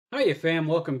Hiya fam,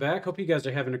 welcome back. Hope you guys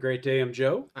are having a great day. I'm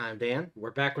Joe. I'm Dan.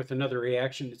 We're back with another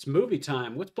reaction. It's movie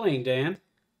time. What's playing, Dan?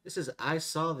 This is I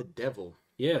Saw the Devil.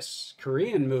 Yes,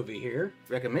 Korean movie here.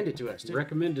 Recommended to us, too.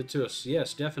 Recommended to us,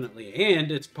 yes, definitely.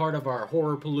 And it's part of our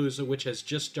Horror Palooza, which has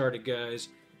just started, guys.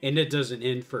 And it doesn't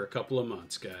end for a couple of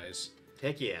months, guys.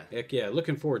 Heck yeah. Heck yeah,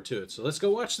 looking forward to it. So let's go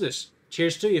watch this.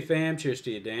 Cheers to you, fam. Cheers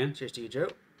to you, Dan. Cheers to you, Joe.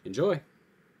 Enjoy.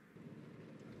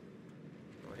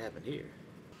 What happened here?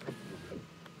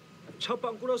 차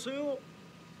빵꾸 났어요?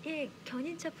 예,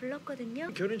 견인차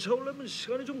불렀거든요. 견인차 오려면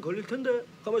시간이 좀 걸릴 텐데.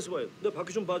 가만 있어봐요. 내가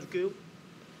바퀴 좀 봐줄게요.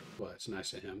 Well, it's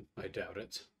nice of him. I doubt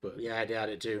it, but Yeah, I doubt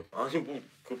it, too. 아니 뭐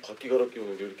그 바퀴 갈아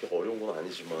끼우는 게 이렇게 어려운 건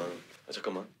아니지만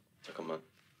잠깐만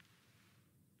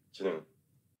진영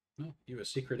oh, you a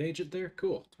secret agent there?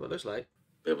 Cool. That's what it looks like.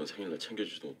 매번 생일날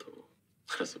챙겨주지도 못하고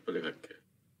알았어 빨리 갈게.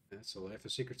 That's the life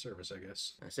of Secret Service, I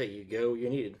guess. I say you go, you're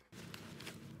needed.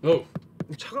 Oh,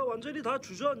 차가 완전히 다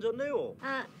주저앉았네요.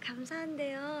 아,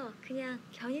 감사한데요. 그냥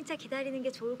견인차 기다리는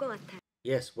게 좋을 것 같아요.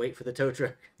 Yes, wait for the tow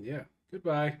truck. yeah.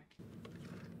 Goodbye.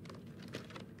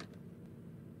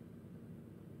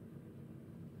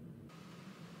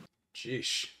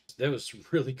 Jeez, that was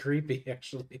really creepy,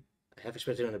 actually. I half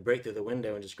expected him to break through the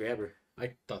window and just grab her.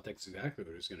 I thought that's exactly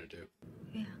what he was gonna do.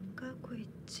 왜 안 가고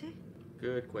있지?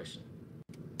 Good question.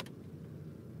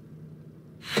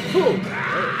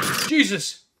 Oh,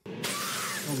 Jesus!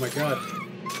 Oh my God!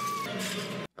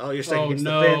 Oh, you're stuck Oh against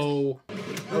the fence. no!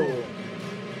 Oh.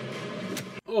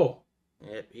 Oh,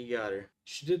 Yep, he got her.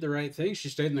 she did the right thing. She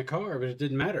stayed in the car, but it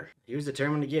didn't matter. He was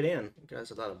determined to get in.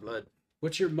 That's a lot of blood.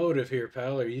 What's your motive here,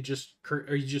 pal? Are you just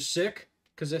sick?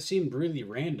 Because that seemed really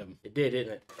random. It did,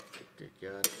 didn't it? Good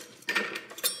God.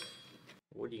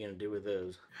 What are you going to do with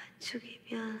those?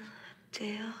 죽이면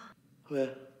돼요.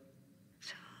 왜?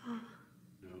 저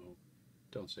No,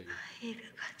 don't say 아이를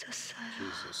가졌어요.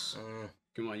 Jesus.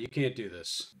 Come on, you can't do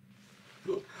this.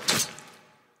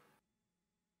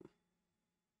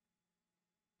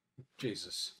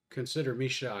 Jesus, consider me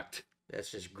shocked.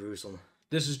 That's just gruesome.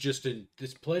 This is just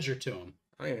this pleasure to him.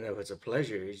 I don't even know if it's a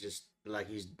pleasure. He's just like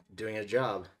he's doing a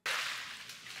job.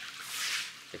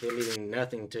 Like they're leaving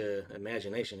nothing to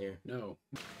imagination here. No.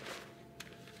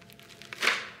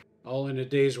 All in a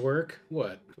day's work?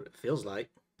 What? That's what it feels like.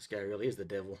 This guy really is the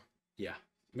devil. Yeah,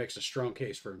 makes a strong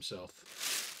case for himself.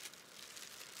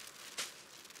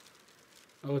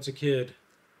 Oh, it's a kid.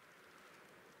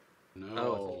 No.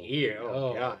 Oh, it's here.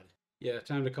 Oh, God. Yeah,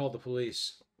 time to call the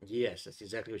police. Yes, that's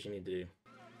exactly what you need to do.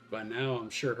 By now, I'm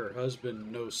sure her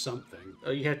husband knows something.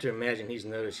 Oh, you have to imagine he's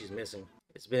noticed she's missing.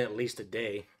 It's been at least a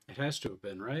day. It has to have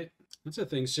been, right? That's a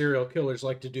thing serial killers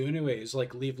like to do anyways,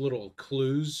 like leave little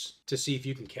clues to see if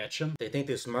you can catch them. They think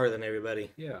they're smarter than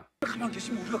everybody. Yeah. 가만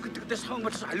계시면 우리가 그때 상황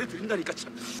맞춰서 알려드린다니까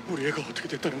참. 우리 애가 어떻게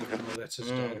됐다는 거야? Oh, that's his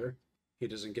daughter. He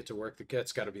doesn't get to work.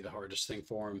 That's got to be the hardest thing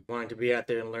for him. Wanting to be out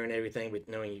there and learn everything, but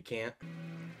knowing you can't.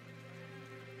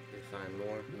 They find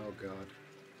more. Oh, God.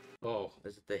 Oh,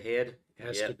 Is it the head? it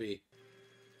has Yep. to be.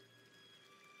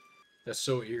 That's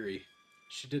so eerie.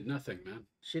 She did nothing, man.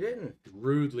 She didn't.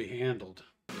 Rudely handled.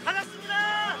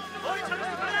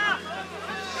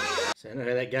 See, I know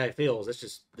how that guy feels. That's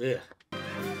just, ugh. At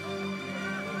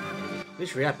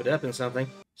least wrap it up in something.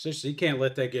 Seriously, you can't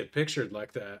let that get pictured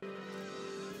like that.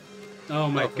 Oh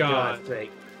my For God. God's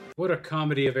sake. What a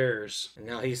comedy of errors. And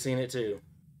now he's seen it too.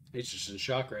 He's just in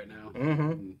shock right now.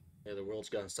 Mm-hmm. Yeah, the world's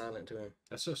gone silent to him.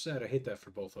 That's so sad. I hate that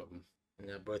for both of them. And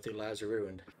now both their lives are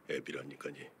ruined.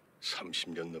 애비라니까니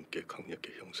 30년 넘게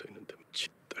강력히 형사했는데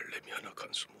딸내미 하나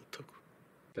간수 못하고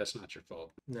That's not your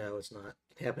fault. No, it's not.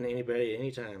 It can happen to anybody at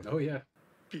any time. Oh, yeah.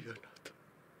 미안하다.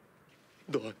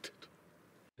 너한테도.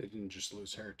 They didn't just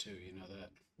lose her, too. You know that.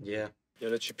 Yeah.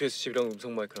 얘네 GPS 칩이랑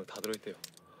음성 마이크랑 다 들어있대요.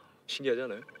 신기하지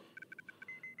않아요?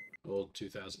 Old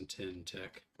 2010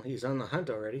 tech. He's on the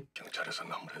hunt already. 경찰에서는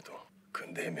아무래도 그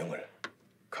 4명을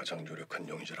가장 유력한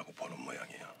용의자라고 보는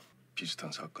모양이야.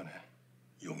 비슷한 사건에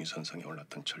용의선상에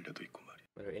올랐던 전례도 있고 말이야.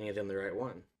 But are any of them the right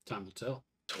one? Time will tell.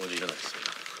 저 먼저 일어나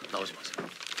있습니다. 나오지 마세요.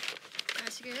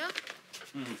 아시게요?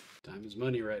 Time is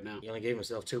money right now. He only gave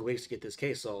himself 2 weeks to get this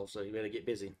case solved, so you better get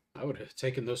busy. I would have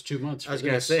taken those 2 months for I was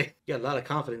going to this. say, you got a lot of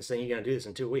confidence saying you're going to do this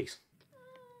in 2 weeks.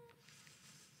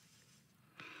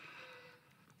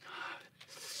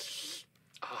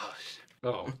 Oh.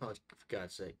 Oh, for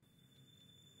God's sake.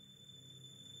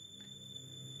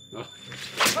 Oh.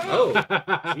 Oh,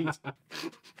 jeez.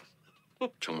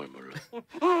 정말 몰라.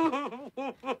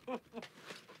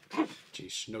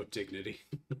 Jeez, no dignity.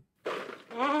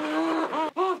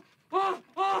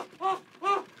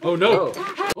 Oh, no.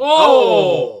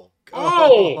 Oh. Oh!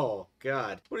 Oh,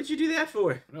 God. What did you do that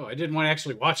for? No, I didn't want to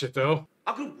actually watch it, though.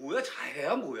 아 그럼 뭐야?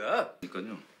 잘해야 뭐야?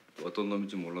 그러니까요. 어떤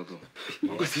놈인지 몰라도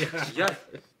Yeah.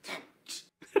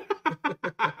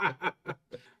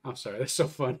 I'm sorry, that's so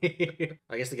funny.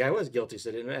 I guess the guy was guilty, so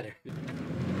it didn't matter.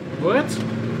 What?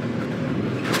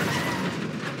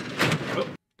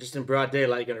 Just in broad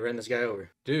daylight, gonna run this guy over.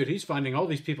 Dude, he's finding all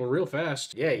these people real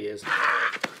fast. Yeah, he is.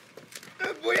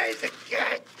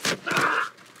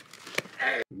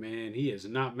 Man, he is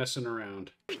not messing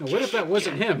around. Now, what if that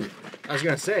wasn't him? I was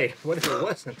gonna say, what if it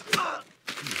wasn't?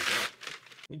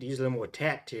 Need to use a little more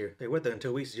tact here. Hey, what the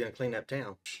until weeks is gonna clean up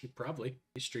town. Probably.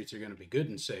 These streets are going to be good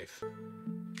and safe.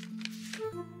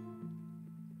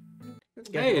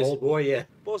 Hey, is- old boy, yeah.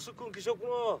 버스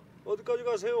끊기셨구나. 어디까지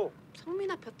가세요?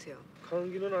 성민 아파트요. 가는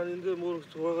길은 아닌데 뭐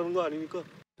돌아가는 거 아니니까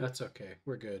That's okay.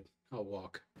 We're good. I'll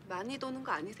walk. 많이 도는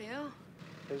거 아니세요?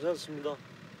 괜찮습니다.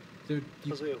 Dude,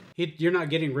 가세요. you're not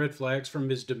getting red flags from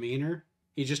his demeanor?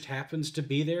 He just happens to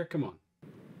be there? Come on.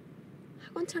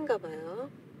 학원찬가 봐요.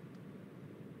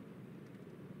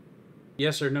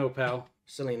 Yes or no, pal?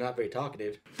 Suddenly not very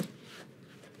talkative.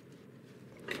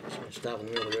 Just gonna stop in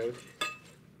the middle of the road.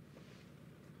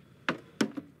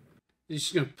 You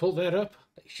just going to pull that up?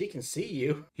 Like, she can see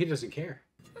you. He doesn't care.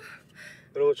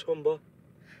 이런 거 처음 봐.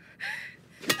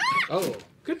 Oh,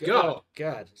 good God. Oh,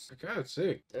 God. For God's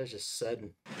sake. That was just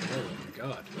sudden. Oh, my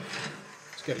God.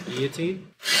 He's got a guillotine?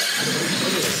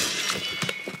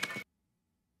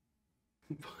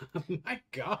 My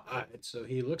God. So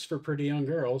he looks for pretty young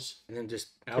girls. And then just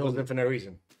Out kills of them for no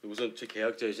reason. 우선 제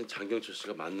계약자이신 장경철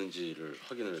씨가 맞는지를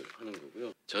확인을 하는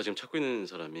거고요. 제가 지금 찾고 있는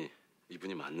사람이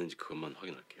이분이 맞는지 그것만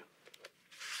확인할게요.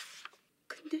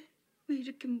 근데 왜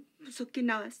이렇게 무섭게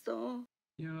나왔어?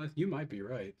 You know, you might be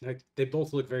right. They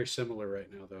both look very similar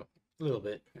right now, though. A little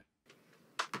bit.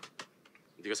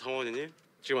 네가 상원이니?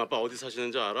 지금 아빠 어디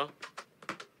사시는지 알아?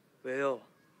 왜요?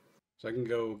 So I can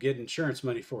go get insurance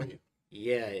money for you.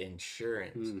 Yeah,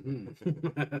 insurance.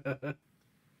 Mm-hmm.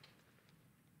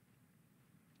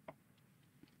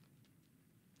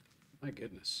 My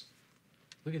goodness.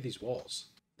 Look at these walls.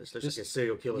 This looks like a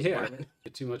serial killer's Yeah. apartment.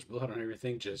 Get too much blood on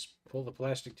everything, just pull the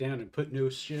plastic down and put new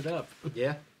shit up.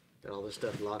 Yeah. Got all this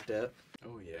stuff locked up.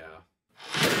 Oh, yeah.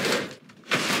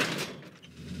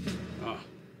 Oh,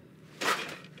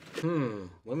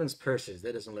 Women's purses.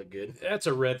 That doesn't look good. that's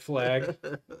a red flag.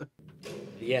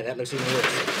 Yeah, that looks even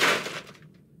worse.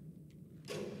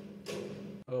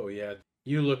 Oh, yeah.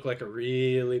 You look like a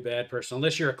really bad person,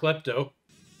 unless you're a klepto.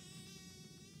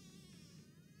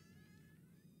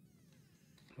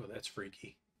 Oh, that's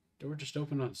freaky. Door just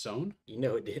opened on its own? You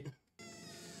know it did.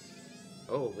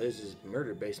 Oh, there's his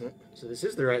murder basement. So this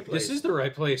is the right place. This is the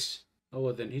right place. Oh,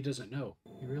 well, then he doesn't know.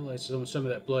 He realized some of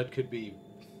that blood could be...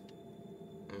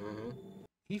 Mm-hmm.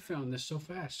 He found this so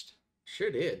fast.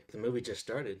 Sure did. The movie just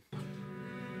started.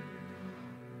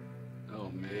 Oh,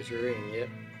 man. There's your ring, yep.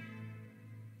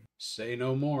 Say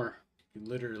no more. You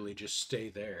literally just stay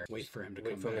there. Wait for him to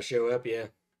Wait come for him to back. show up, yeah.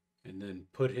 And then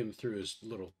put him through his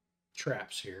little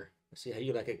traps here. Let's see how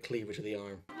you like a cleaver to the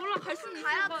arm. 몰라 갈 수는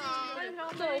가야지.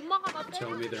 너 엄마가 나 Tell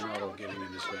me they're not all getting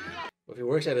in his van. Well, if he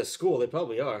works at a school, they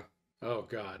probably are. Oh,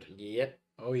 God. Yep.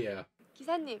 Oh, yeah.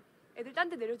 기사님, 애들 딴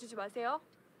데 내려주지 마세요.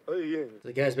 아 예.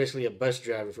 The guy's basically a bus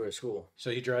driver for a school.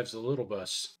 So he drives the little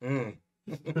bus. Mm.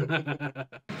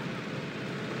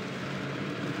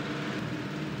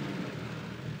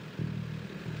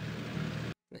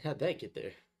 How'd that get there?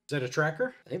 Is that a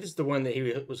tracker? I think this is the one that he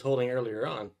was holding earlier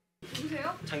on.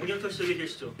 누구세요? 장경철 씨 어디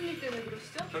계시죠? 무슨 일 때문에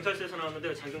그러시죠? 경찰서에서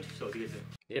나왔는데 장경철 씨 어디 계세요?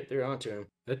 Yep, they're onto him.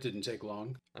 That didn't take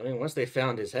long. I mean, once they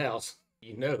found his house,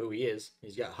 you know who he is.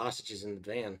 He's got hostages in the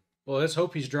van. Well, let's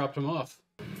hope he's dropped him off.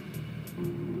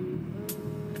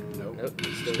 Nope. Nope,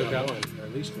 he's Still still got got one. Or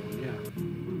at least one, yeah.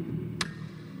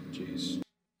 Jeez.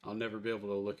 I'll never be able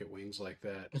to look at Wings like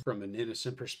that from an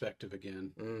innocent perspective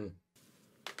again. Mm.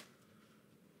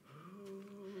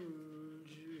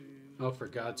 Oh, for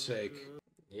God's sake.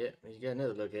 Yep, he's got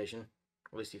another location.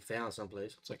 At least he found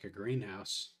someplace. It's like a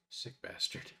greenhouse. Sick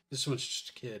bastard. This one's just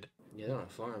a kid. Yeah, they're on a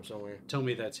farm somewhere. Tell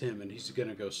me that's him and he's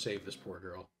gonna go save this poor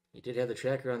girl. He did have the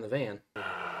tracker on the van.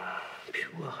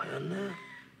 피부가 하얗네.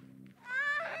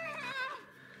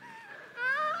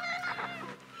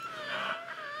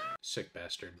 Sick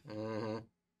bastard. Mm-hmm.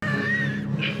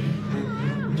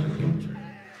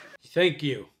 Thank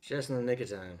you. Just in the nick of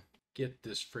time. Get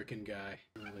this freaking guy.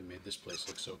 Really made this place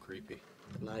look so creepy.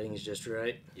 The lighting is just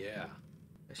right. Yeah.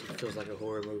 Actually feels like a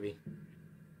horror movie.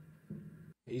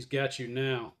 He's got you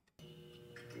now.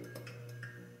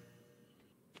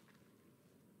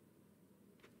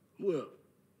 뭐야?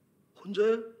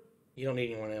 혼자야? You don't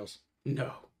need anyone else.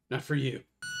 No, not for you.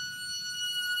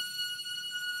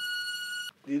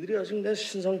 니들이 아직 내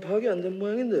신상 파악이 안 된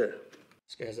모양인데.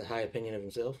 This guy has a high opinion of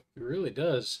himself. He really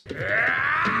does.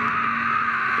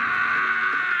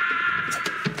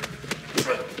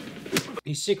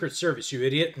 He's Secret Service, you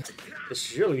idiot. This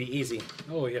should really be easy.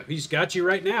 Oh, yeah, he's got you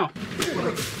right now.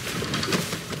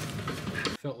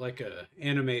 Felt like a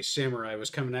anime samurai was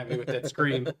coming at me with that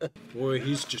scream. Boy,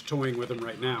 he's just toying with him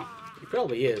right now. He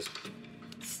probably is.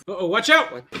 Uh-oh, watch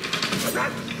out! What?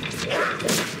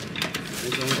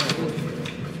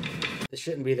 This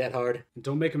shouldn't be that hard.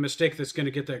 Don't make a mistake that's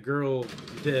gonna get that girl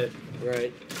dead.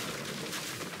 Right.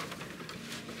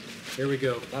 Here we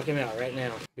go. Knock him out right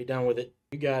now. Be done with it.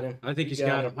 You got him. I think he's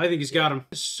got him. I think he's got him.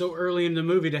 It's so early in the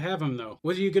movie to have him, though.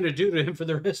 What are you going to do to him for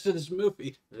the rest of this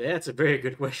movie? That's a very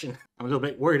good question. I'm a little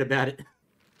bit worried about it.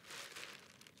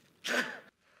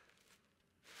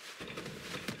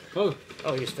 Oh,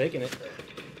 He's faking it.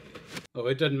 oh,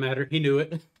 it doesn't matter. He knew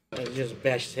it. He just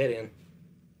bashed his head in.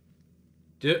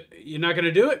 You're not going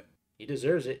to do it? He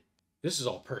deserves it. This is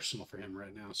all personal for him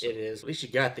right now. So. It is. At least you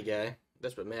got the guy.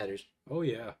 That's what matters. Oh,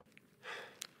 yeah.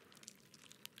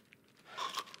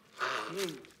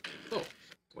 Oh,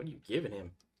 What are you giving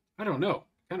him? I don't know.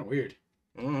 Kind of weird.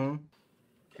 Mm-hmm.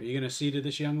 Are you going to see to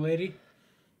this young lady?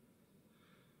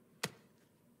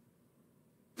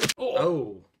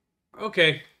 Oh.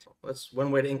 Okay. That's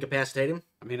one way to incapacitate him.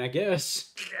 I mean, I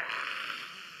guess.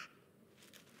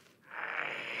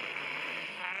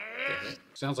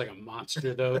 Sounds like a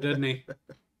monster, though, doesn't he? Feels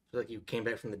like you came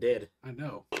back from the dead. I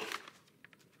know.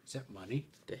 Is that money?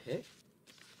 The heck?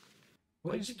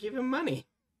 What Why'd is... you give him money?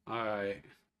 I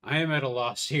am at a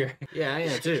loss here. Yeah, I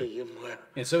am too. 이게 뭐야?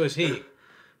 And so is he.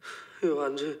 이거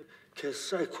완전 개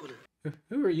사이코네.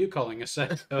 Who are you calling a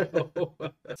psycho?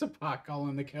 That's a pot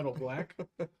calling the kettle black.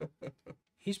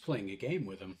 He's playing a game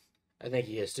with him. I think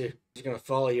he is too. He's gonna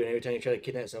follow you, and every time you try to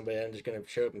kidnap somebody, I'm just gonna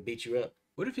show up and beat you up.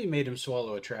 What if he made him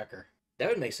swallow a tracker? That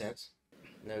would make sense.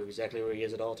 Know exactly where he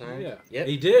is at all times. Yeah. Yep.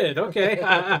 He did. Okay.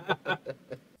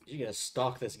 You're gonna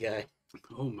stalk this guy.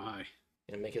 Oh my.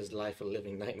 And make his life a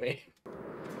living nightmare.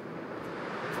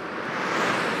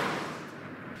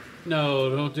 No,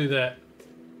 don't do that.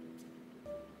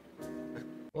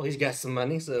 Well, he's got some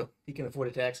money, so he can afford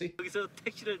a taxi. 여기서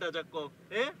택시를 다 잡고,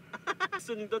 예?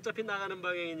 손님도 어차피 나가는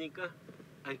방향이니까.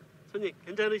 아이, 손님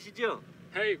괜찮으시죠?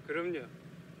 헤이, 그럼요.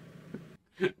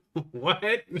 What?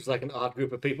 It's like an odd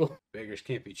group of people. Beggars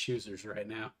can't be choosers right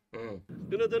now.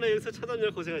 그나저나 여기서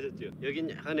차단이라 고생하셨죠. 여긴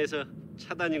야간에서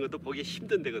차단인 것도 보기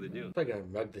힘든 데거든요. Probably gonna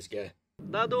mug this guy.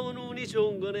 나도 오늘 운이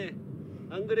좋은 거네.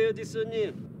 안 그래요,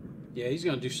 뒷손님? Yeah, he's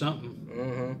gonna do something.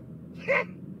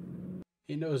 Mm-hmm.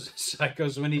 He knows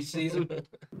psychos when he sees them.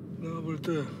 내가 볼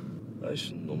때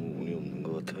아저씨는 너무 운이 없는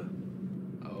것 같아.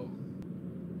 Oh.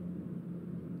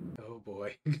 Oh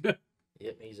boy.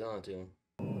 Yep, he's on to him.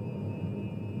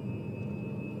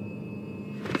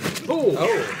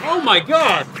 Oh my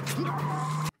god!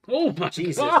 Oh my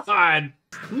Jesus. god!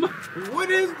 What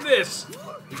is this?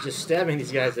 He's just stabbing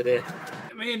these guys to death.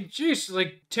 I mean, jeez,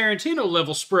 like Tarantino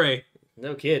level spray.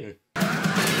 No kidding.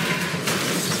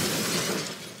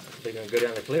 They're gonna go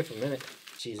down the cliff in a minute.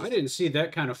 Jesus. I didn't see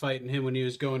that kind of fight in him when he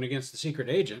was going against the secret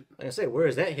agent. Like I said, where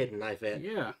is that hidden knife at?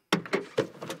 Yeah.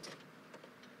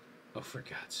 Oh, for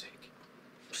God's sake.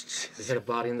 Is that a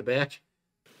body in the back?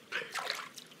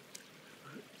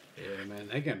 Yeah, man,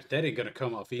 that ain't gonna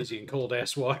come off easy in cold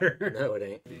ass water. No, it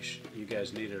ain't. You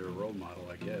guys needed a role model,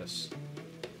 I guess.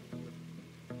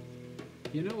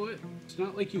 You know what? It's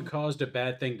not like you caused a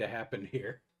bad thing to happen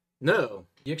here. No.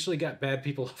 You actually got bad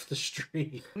people off the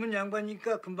street. 그러면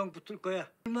양반이니까 금방 붙을 거야.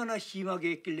 얼마나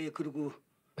심하게 했길래 그러고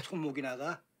손목이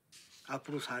나가?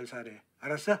 앞으로 살살해.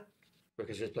 알았어?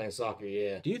 Because you're playing soccer,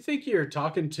 yeah. Do you think you're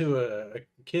talking to a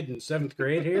kid in 7th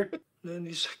grade here? 내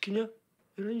네 새끼냐?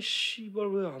 이런 씨발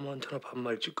왜 아무한테나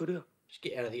반말짓거려? Just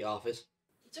get out of the office.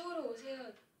 이쪽으로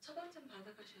오세요. 처방 좀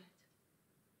받아가셔야죠.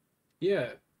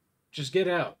 Yeah, just get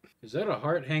out. Is that a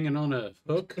heart hanging on a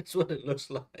hook? That's what it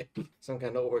looks like. Some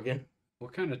kind of organ.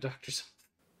 What kind of doctor's?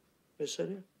 몇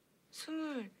살이야?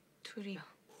 22이요.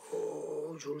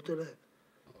 오, 좋을 때래.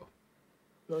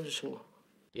 남자친구.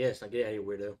 Yes, now get out of here,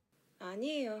 weirdo.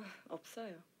 아니에요.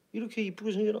 없어요. 이렇게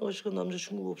이쁘게 생긴 아가씨가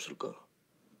남자친구가 없을까?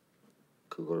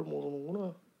 그걸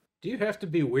모르는구나. Do you have to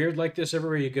be weird like this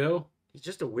everywhere you go? He's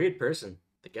just a weird person.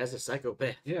 The guy's a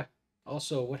psychopath. Yeah.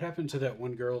 Also, what happened to that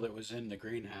one girl that was in the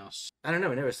greenhouse? I don't know.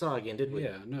 We never saw again, did we?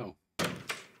 Yeah, no.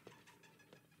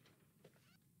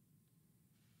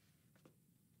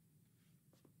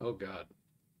 Oh, God.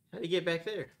 How'd he get back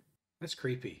there? That's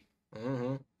creepy.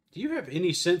 Mm-hmm. Do you have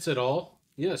any sense at all?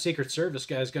 You know, a Secret Service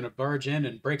guy's gonna barge in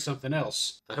and break something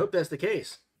else. I hope that's the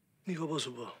case. 네가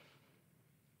벗어봐.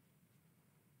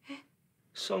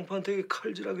 쌍판택이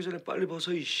칼질하기 전에 빨리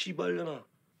벗어 이 씨발려나.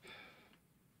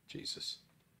 Jesus.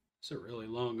 It's a really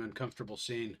long, uncomfortable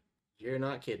scene. You're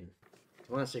not kidding.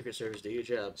 Come on, Secret Service, do your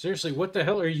job. Seriously, what the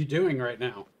hell are you doing right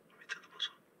now?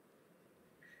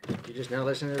 You're just now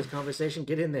listening to this conversation?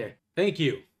 Get in there. Thank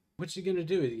you. What's he gonna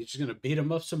do? Is he just gonna beat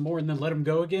him up some more and then let him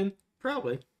go again?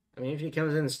 Probably. I mean, if he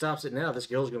comes in and stops it now, this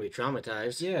girl's gonna be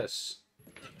traumatized. Yes.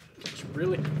 It's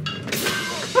really...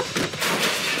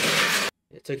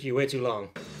 It took you way too long.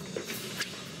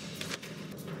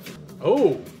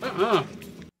 Oh!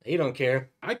 He don't care.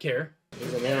 I care.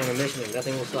 He's a man on a mission and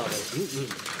nothing will stop him.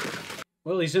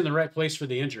 Well, he's in the right place for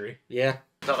the injury. Yeah.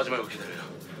 나가지 말고 기다려.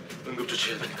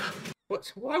 응급조치해야 되니까.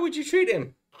 What? Why would you treat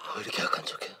him? 이렇게 약한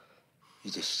척해.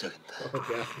 이제 시작인다. Oh,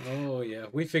 God. Oh, yeah.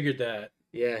 We figured that.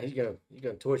 Yeah, he's gonna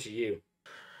torture you.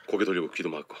 고개 돌리고 귀도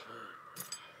막고.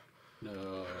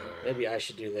 No. Maybe I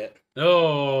should do that.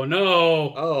 No,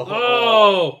 no.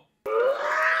 Oh.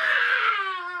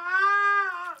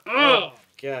 Oh.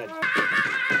 God.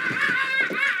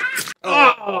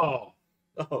 Oh.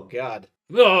 Oh, God.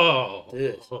 Oh.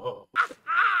 Ugh.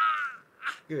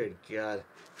 Good God.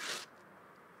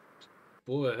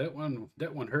 Boy,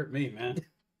 that one hurt me, man.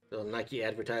 Little Nike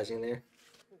advertising there.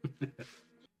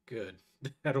 Good.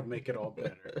 That'll make it all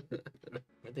better.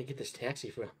 Where'd they get this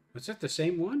taxi from? Was that the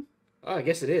same one? Oh, I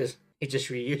guess it is. He just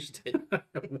reused it.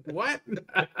 What?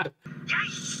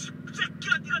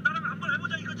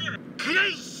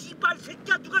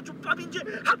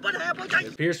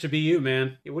 It appears to be you,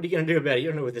 man. Yeah, what are you gonna do about it? You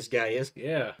don't know where this guy is.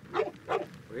 Yeah.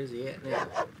 Where is he at now?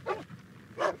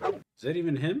 Is that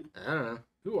even him? I don't know.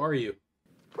 Who are you?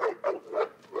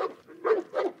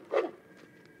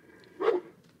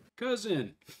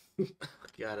 Cousin.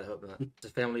 God, I hope not. It's a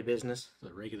family business.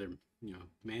 It's a regular,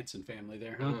 Manson family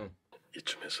there, huh?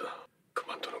 이쯤에서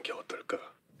그만두는 게 어떨까?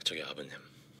 저기 아버님.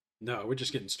 No, we're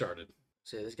just getting started.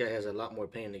 So this guy has a lot more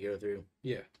pain to go through.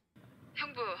 Yeah.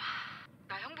 형부,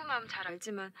 나 형부 마음 잘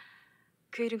알지만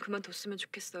그 일은 그만뒀으면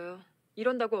좋겠어요.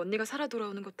 이런다고 언니가 살아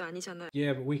돌아오는 것도 아니잖아요.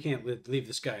 Yeah, but we can't leave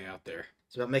this guy out there.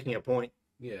 It's about making a point.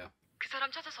 Yeah. 그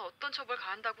사람 찾아서 어떤 처벌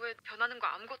가한다고 해 변하는 거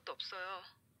아무것도 없어요.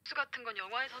 수 같은 건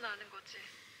영화에서나 하는 거지.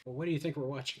 Well, what do you think we're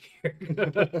watching here?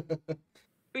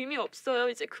 의미 없어요.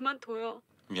 이제 그만둬요.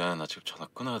 미안해, 나 지금 전화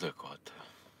끊어야 될 것 같아.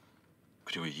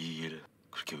 그리고 이 일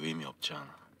그렇게 의미 없지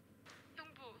않아.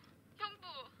 형부.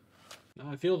 No,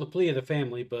 I feel the plea of the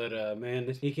family, but man,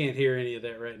 he can't hear any of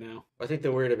that right now. I think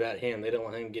they're worried about him. They don't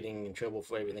want him getting in trouble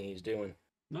for everything he's doing.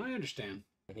 No, I understand.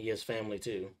 And he has family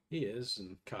too. He is,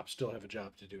 and cops still have a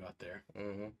job to do out there.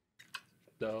 Mm-hmm.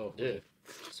 So, Dude,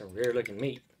 some rare-looking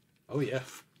meat. oh yeah,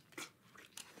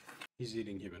 he's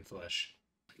eating human flesh.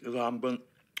 이거 한번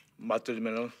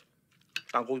맛들면은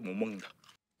땅고기 못 먹는다.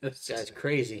 This guy's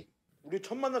crazy. 우리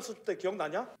처음 만났을 때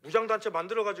기억나냐? 무장단체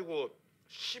만들어가지고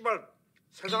씨발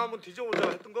세상 한번 뒤져보자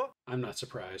했던 거? I'm not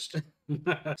surprised.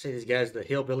 Say these guys the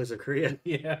hillbillies of Korea.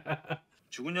 Yeah.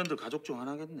 죽은 년들 가족 중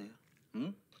하나겠네.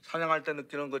 응? 사냥할 때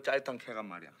느끼는 그 짜릿한 쾌감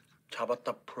말이야.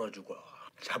 잡았다 풀어주고,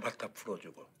 잡았다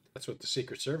풀어주고. That's what the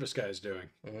Secret Service guy is doing.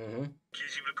 Mm-hmm.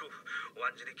 기집을 그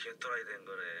완전히 개토라이 된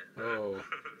거네. Oh.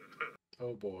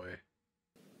 Oh boy.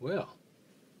 Well,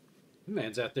 the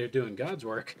man's out there doing God's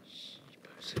work.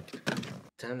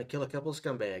 Time to kill a couple of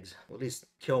scumbags. Well, at least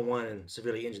kill one and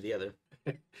severely injure the other.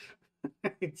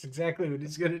 It's exactly what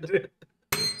he's gonna do.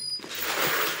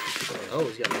 Oh,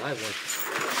 he's got a live one.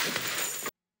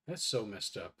 That's so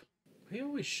messed up. He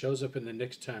always shows up in the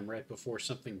next time right before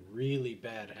something really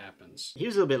bad happens. He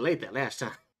was a little bit late that last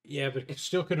time. Yeah, but it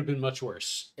still could have been much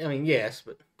worse. I mean, yes,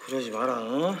 but... 그러지 마라,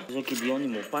 어? 이 새끼 미연이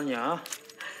못 봤냐?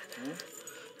 응?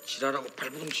 지랄하고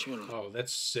발버둥 치면 Oh,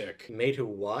 that's sick. Made her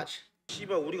watch?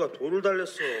 씨발 우리가 돌을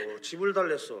달랬어, 집을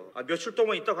달랬어. 아 며칠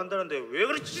동안 있다 간다는데 왜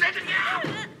그렇게 지랄이냐?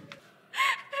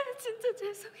 진짜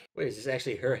죄송해. Wait, is this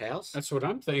actually her house? That's what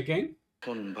I'm thinking.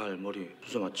 손, 발, 머리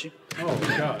주워 맞지? Oh,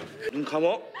 God. 눈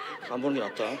감어? 안 보는 게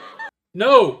낫다.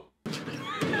 No! You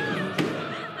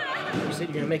said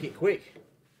you're gonna make it quick.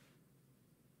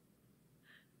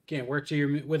 Can't work till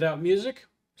you're without music?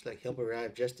 It's like help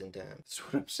arrive just in time. That's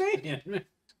what I'm saying. Man,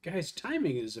 this guy's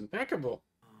timing is impeccable.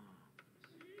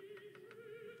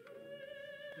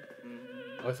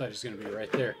 Oh, I thought he was going to be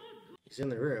right there. He's in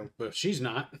the room. But she's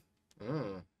not.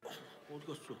 Mm. 어디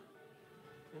갔어?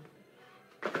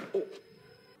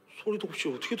 소리도 없이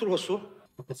어떻게 들어왔어?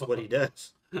 That's what he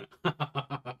does.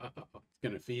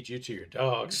 Gonna feed you to your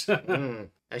dogs.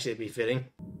 Actually, it'd be fitting.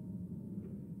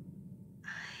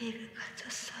 아이를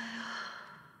가졌어요.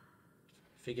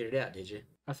 Figured it out, did you?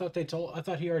 I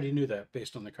thought he already knew that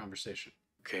based on the conversation.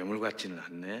 괴물 같지는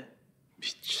않네.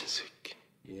 미친 새끼.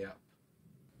 Yeah.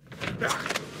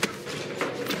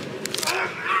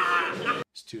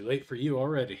 It's too late for you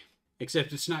already.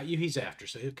 Except it's not you he's after,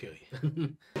 so he'll kill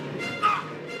you.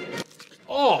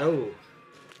 Oh!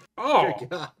 Oh! Dear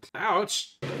God.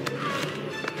 Ouch!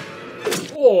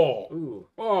 Oh! Ooh.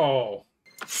 Oh!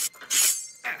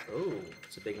 Oh,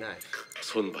 it's a big knife.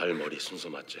 손, 발, 머리 순서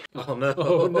맞지? Oh no.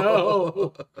 Oh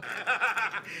no!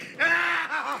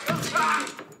 Are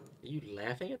you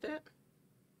laughing at that?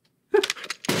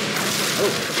 Oh.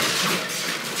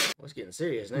 Well, it's getting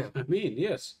serious now. I mean,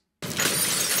 yes.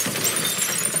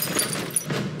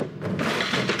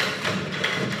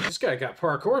 This guy got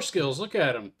parkour skills. Look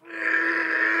at him.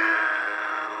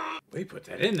 We put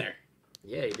that in there.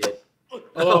 Yeah, he did.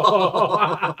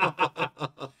 Oh.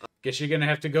 Guess you're gonna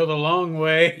have to go the long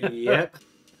way. Yep.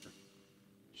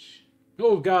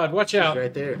 Oh God, watch out! He's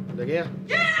right there. Look out.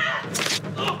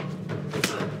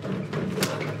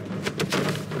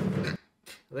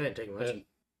 Well, that didn't take much.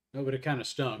 No, but it kind of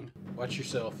stung. Watch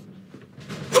yourself.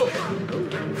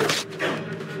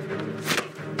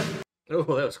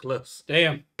 Oh, that was close.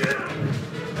 Damn.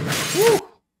 Woo!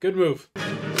 Good move.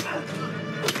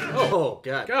 Oh,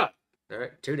 God. God. All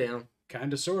right, 2 down.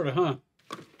 Kinda, sorta, huh?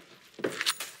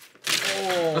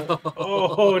 Oh,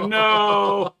 oh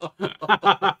no!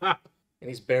 And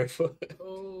he's barefoot.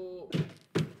 Oh.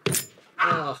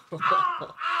 Oh.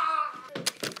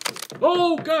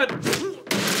 Oh God!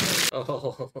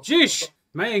 Oh. Jeez,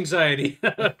 my anxiety.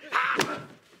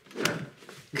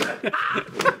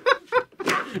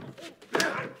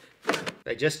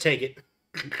 Hey, just take it.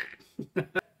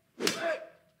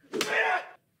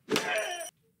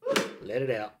 Let it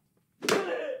out.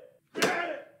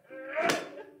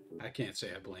 I can't say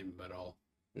I blame him at all.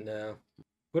 No.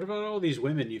 What about all these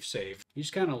women you've saved? You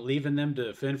just kind of leaving them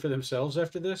to fend for themselves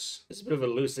after this? It's a bit of a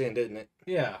loose end, isn't it?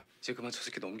 Yeah. 이제 그만 저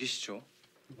새끼 넘기시죠.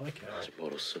 Like how. 아직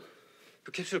멀었어.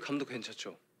 그 캡슐 감도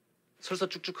괜찮죠? 설사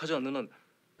쭉쭉하지 않는 한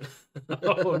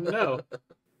Oh no.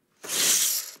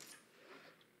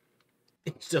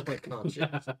 He's still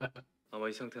unconscious. 아마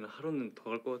이 상태는 하루는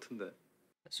더 갈 것 같은데.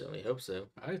 I certainly hope so.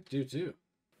 I do too.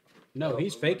 No,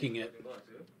 he's faking it.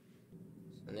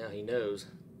 And now he knows.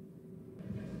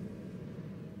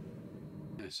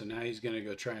 So now he's gonna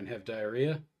go try and have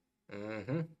diarrhea?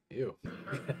 Mm-hmm. Ew.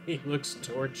 He looks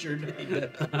tortured.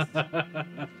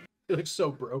 He looks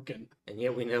so broken. And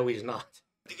yet we know he's not.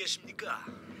 어디 계십니까?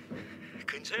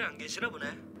 근처에 안 계시나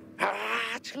보네.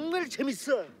 아 정말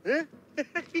재밌어. 응?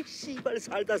 씨발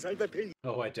살다 별.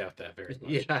 Oh, I doubt that very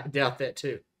much. Yeah, I doubt that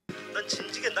too. 넌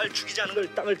진지게 날 죽이지 않은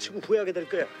걸 땅을 치고 후회하게 될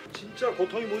거야. 진짜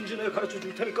고통이 뭔지 내가 가르쳐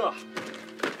줄 테니까.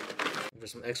 For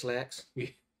some X-Lax.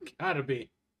 Gotta be.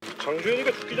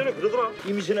 장주현이가 죽기 전에 그러더라.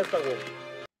 임신했다고.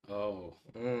 Oh.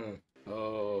 Mm.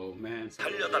 Oh, man.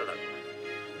 살려달라고.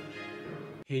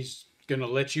 He's gonna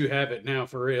let you have it now,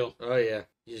 for real. Oh, yeah.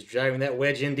 He's driving that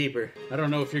wedge in deeper. I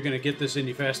don't know if you're gonna get this in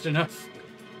you fast enough.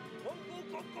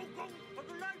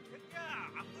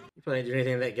 He probably didn't do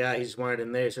anything to that guy. He just wanted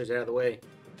him there so he's out of the way.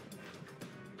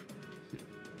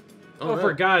 Oh, no.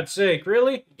 for God's sake,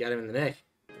 really? Got him in the neck.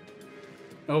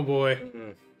 Oh, boy.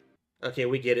 Mm. Okay,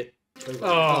 we get it.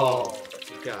 Oh.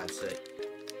 For God's sake.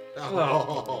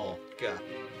 Oh. God.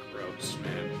 Gross,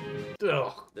 man.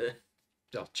 Ugh.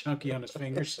 All chunky on his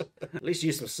fingers. At least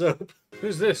use some soap.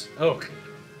 Who's this? Oh.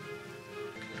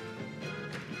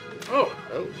 Oh.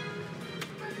 Oh.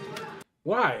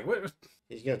 Why? What?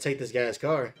 He's gonna take this guy's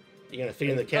car. You're gonna feed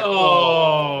him the cat.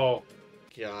 Oh.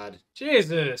 God.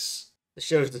 Jesus. The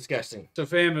show's disgusting. So,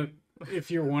 fam, if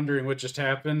you're wondering what just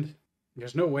happened,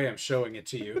 there's no way I'm showing it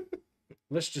to you.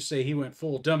 Let's just say he went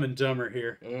full Dumb and Dumber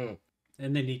here. Mm.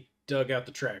 And then he dug out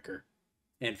the tracker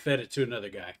and fed it to another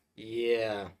guy.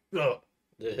 Yeah. Ugh.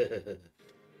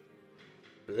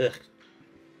 Ugh.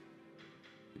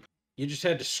 You just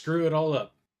had to screw it all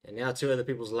up. And now 2 other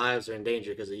people's lives are in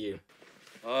danger because of you.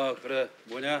 아 그래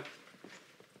뭐냐?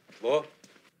 뭐?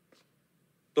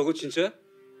 너 그거 진짜?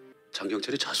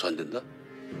 장경철이 자수 안 된다?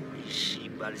 이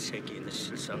씨발 새끼는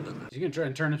실수한 거다. Is he gonna try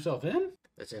and turn himself in?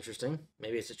 That's interesting.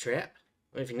 Maybe it's a trap.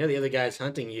 I mean, if you know the other guy's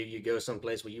hunting you, you go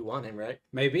someplace where you want him, right?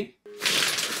 Maybe.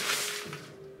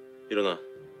 일어나.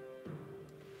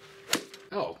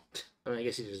 Oh. I mean, I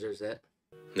guess he deserves that.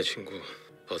 내 친구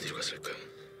어디로 갔을까?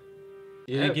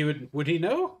 You think he would he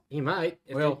know? He might.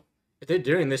 If Well, they're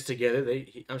doing this together,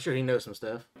 I'm sure he knows some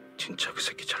stuff. 진짜 그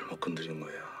새끼 잘못 건드린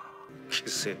거야. 그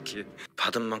새끼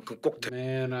받은 만큼 꼭 대.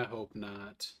 man, I hope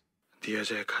not. 네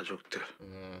여자의 가족들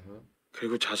Mm-hmm.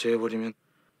 그리고 자수해버리면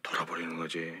돌아버리는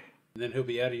거지. And then he'll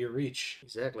be out of your reach.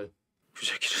 Exactly. 그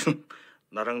새끼는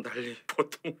나랑 달리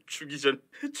보통 죽기 전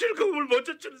즐거움을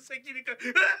먼저 주는 새끼니까.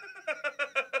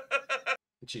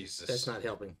 Jesus. That's not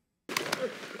helping.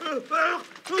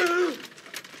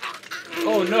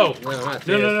 Oh no! No, not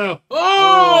No, this. no, no!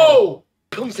 Oh!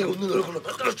 평생 웃는 얼굴로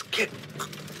만들어줄게.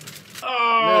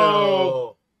 Oh!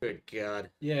 No. Good God.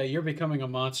 Yeah, you're becoming a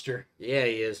monster. Yeah,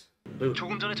 he is. Ooh,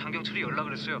 조금 전에 장경철이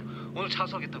연락을 했어요. 오늘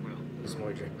자수하겠다고요. it's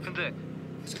more drink. 근데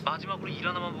마지막으로 일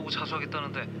하나만 보고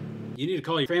자수하겠다는데. You need to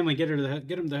call your family and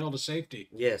get them the hell to safety.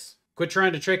 Yes. Quit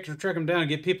trying to track them down and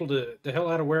get people to the hell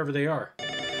out of wherever they are.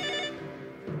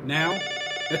 Now?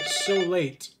 It's so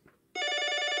late.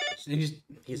 He's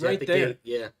right at the there. gate.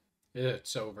 Yeah.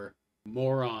 It's over.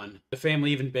 Moron. The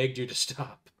family even begged you to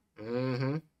stop.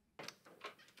 Mm-hmm.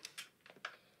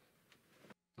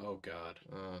 Oh, God.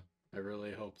 I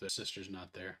really hope the sister's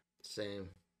not there. Same.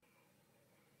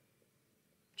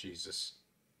 Jesus.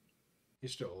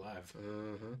 He's still alive.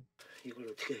 Mm-hmm. 이걸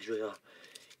어떻게 해줘야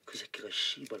그 새끼가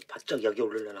씨발 바짝 약이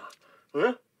오르려나?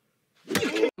 응?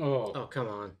 Oh. Oh, come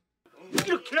on.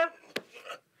 이렇게?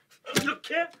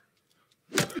 이렇게?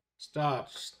 Stop.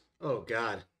 Oh,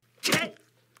 God.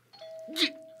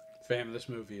 Fam, this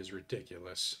movie is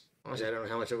ridiculous. Honestly, I don't know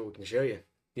how much of it we can show you.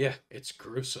 Yeah, it's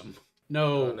gruesome.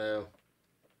 No. Oh, no.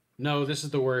 No, this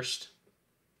is the worst.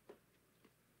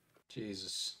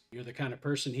 Jesus. You're the kind of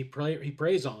person he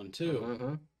preys on, too.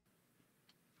 Mm-hmm.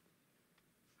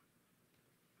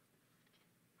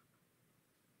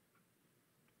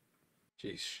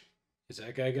 Jeez. Is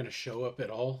that guy going to show up at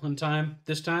all in time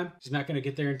this time? He's not going to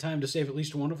get there in time to save at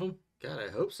least one of them? God,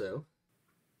 I hope so.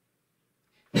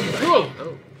 Oh!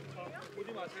 Oh.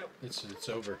 It's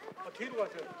over.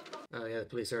 Oh, yeah, the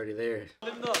police are already there.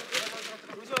 He's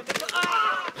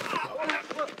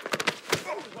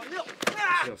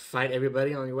gonna fight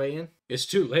everybody on your way in? It's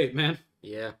too late, man.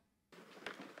 Yeah.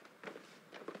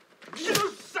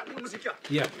 Yeah.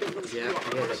 Yeah, that's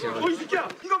이 새끼야!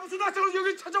 네가 무슨 낯장을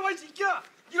여기 찾아와 이 새끼야!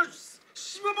 이거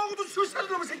씹어먹어도 조심하는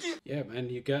놈의 새끼! Yeah, man,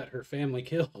 you got her family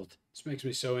killed. This makes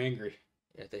me so angry.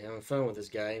 Yeah, they're having fun with this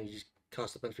guy and you just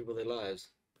cost a bunch of people their lives.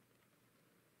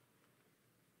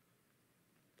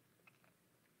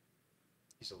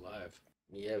 He's alive.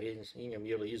 Yeah, he ain't gonna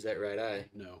be able to use that right eye.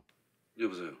 No.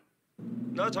 여보세요.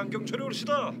 나 장경철이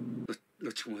오르시다.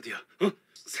 너 지금 어디야? 어?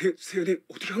 세연이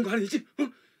어떻게 한 거 아니지? 어?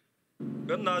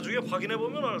 그건 나중에 확인해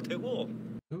보면 알 테고.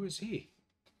 Who is he?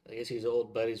 I guess he's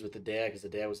old buddies with the dad because the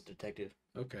dad was a detective.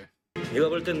 Okay. 네가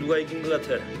볼 땐 누가 이긴 것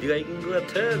같아? 네가 이긴 것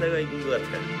같아? 내가 이긴 것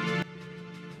같아?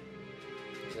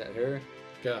 Is that her?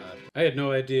 God, I had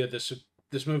no idea this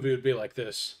movie would be like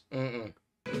this. Mm-mm.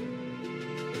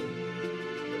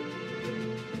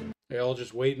 They all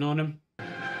just waiting on him?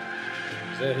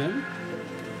 Is that him?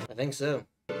 I think so.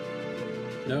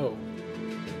 No.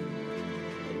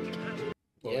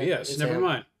 Well, Yeah, yes, it's never him.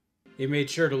 mind. He made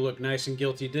sure to look nice and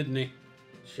guilty, didn't he?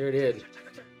 Sure did.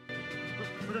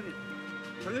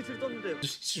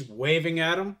 Just waving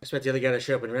at him? I expect the other guy to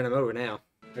show up and run him over now.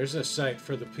 There's a sight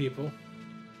for the people.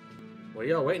 What are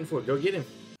y'all waiting for? Go get him.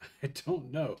 I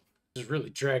don't know. This is really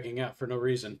dragging out for no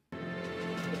reason.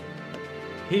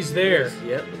 He's there.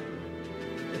 Yep.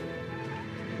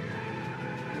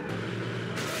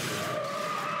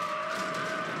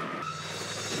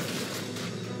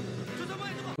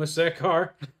 What's that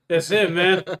car? That's him,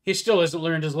 man. He still hasn't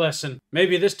learned his lesson.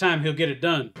 Maybe this time he'll get it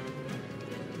done.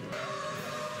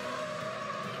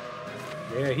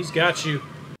 Yeah, he's got you.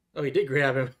 Oh, he did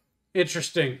grab him.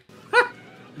 Interesting.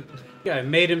 Guy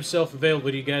made himself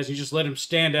available to you guys. You just let him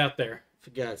stand out there. For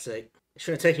God's sake. It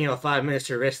shouldn't have taken you all 5 minutes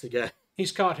to arrest the guy.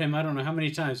 He's caught him I don't know how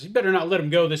many times. You better not let him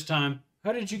go this time.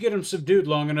 How did you get him subdued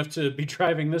long enough to be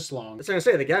driving this long? That's what I'm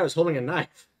saying. The guy was holding a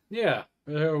knife. Yeah.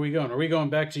 Where are we going? Are we going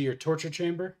back to your torture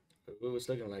chamber? It was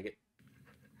looking like it.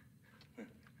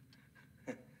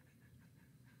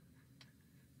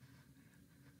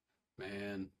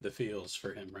 Man, the feels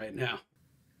for him right now.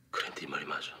 그래, 네 말이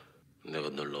맞아. 내가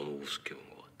널 너무 우습게 본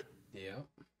것 같아. Yeah,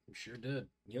 you sure did.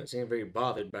 You don't seem very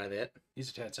bothered by that. He's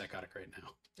a tad psychotic right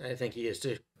now. I think he is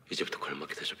too. 이제부터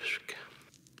걸맞게 대접해줄게.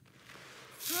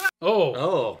 Oh!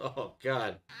 Oh,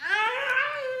 God.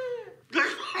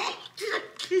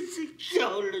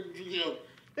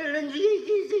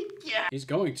 He's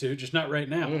going to, just not right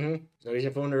now. Mm-hmm. No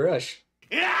reason for him to rush.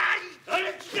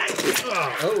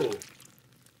 Oh.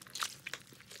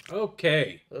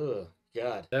 Okay. Oh,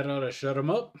 God. That ought to shut him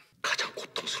up. 가장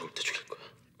고통스러울 때 죽일 거야.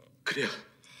 그래야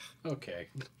Okay.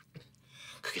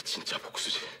 그게 진짜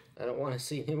복수지. I don't want to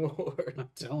see him more. I'm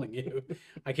telling you.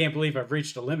 I can't believe I've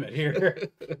reached a limit here.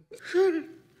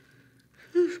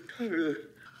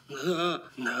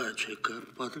 나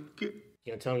죄값 받을게.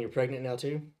 You gonna tell me you're pregnant now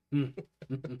too?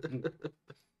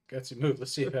 Gutsy move.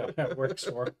 Let's see how that works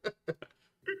for him.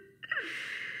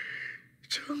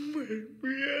 정말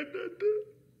미안하다.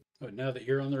 Oh, now that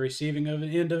you're on the receiving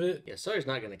end of it? Yeah, sorry's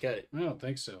not gonna cut it. I don't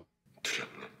think so. 두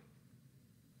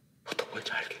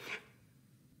뭔지 알겠니?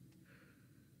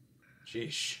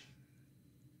 Sheesh.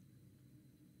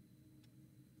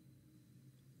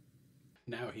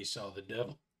 Now he saw the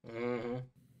devil.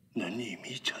 넌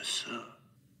이미 졌어.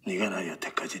 네가 나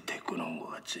여태까지 데리고 나온 거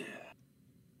같지?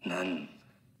 난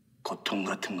고통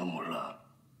같은 건 몰라.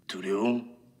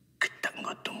 두려움 그딴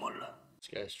것도 몰라. This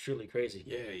guy's truly crazy.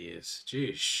 Yeah, he is.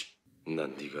 Jeesh.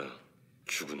 난 네가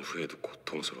죽은 후에도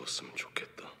고통스러웠으면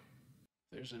좋겠다.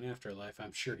 There's an afterlife.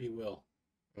 I'm sure he will.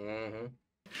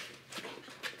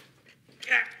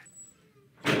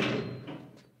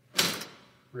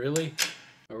 Really?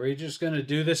 Are we just gonna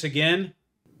do this again?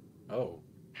 Oh.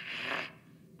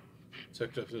 It's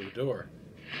hooked up to the door.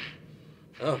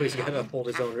 Oh, he's gotta hold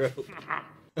his own rope.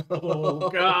 Oh,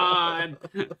 God.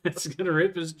 It's gonna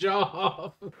rip his jaw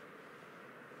off.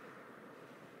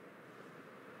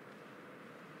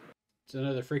 It's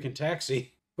another freaking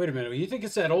taxi. Wait a minute. You think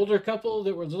it's that older couple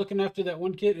that was looking after that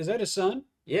one kid? Is that his son?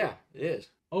 Yeah, it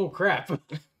is. Oh, crap.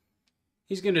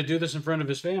 He's gonna do this in front of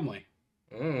his family.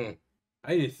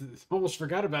 I almost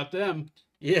forgot about them.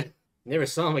 Yeah. Never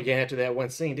saw him again after that one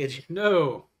scene, did you?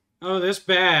 No. Oh, this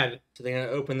bad. So they're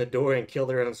gonna open the door and kill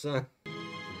their own son.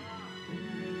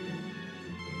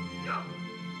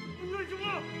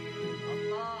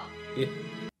 Yeah.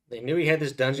 They knew he had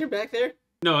this dungeon back there?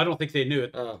 No, I don't think they knew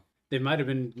it. Oh. They might have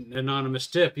been an anonymous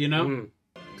tip, you know?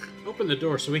 Open the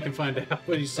door so we can find out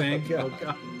what he's saying. Oh,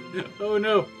 God. Oh,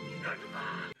 no.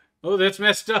 Oh, that's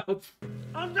messed up.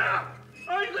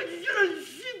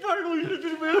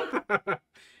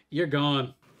 You're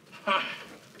gone.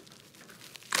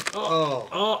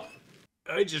 Oh,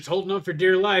 I just holding on for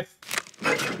dear life.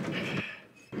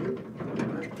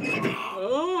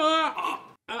 Oh,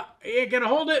 you gonna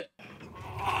hold it?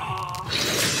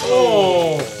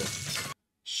 Oh,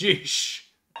 sheesh.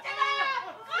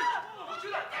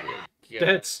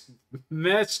 That's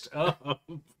messed up.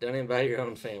 Done it by your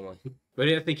own family. But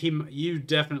I think you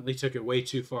definitely took it way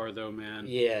too far, though, man.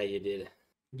 Yeah, you did.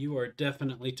 You are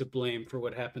definitely to blame for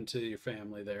what happened to your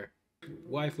family there.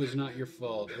 Wife was not your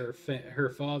fault. Her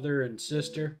father and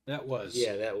sister, that was.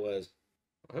 Yeah, that was.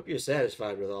 I hope you're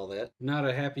satisfied with all that. Not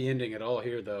a happy ending at all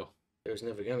here, though. There's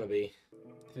never gonna be.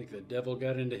 I think the devil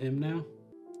got into him now?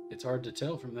 It's hard to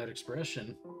tell from that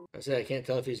expression. I said I can't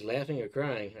tell if he's laughing or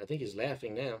crying. I think he's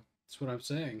laughing now. That's what I'm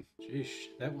saying. Sheesh,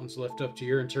 that one's left up to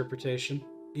your interpretation.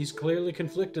 He's clearly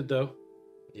conflicted, though.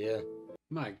 Yeah.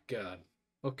 My God.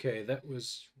 Okay, that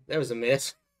was a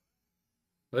mess.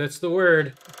 That's the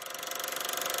word.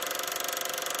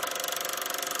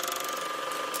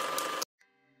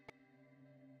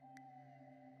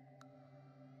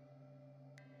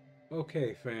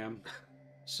 Okay, fam.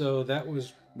 So that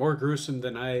was more gruesome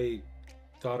than I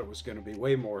thought it was going to be.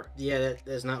 Way more. Yeah,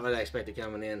 that's not what I expected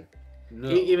coming in. No.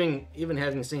 Even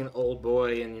having seen Old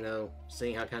Boy and,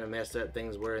 seeing how kind of messed up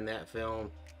things were in that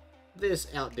film, this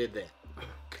outdid that. Oh,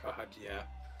 God, yeah.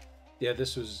 Yeah,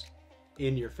 this was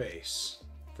in your face.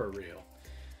 For real.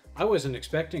 I wasn't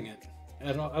expecting it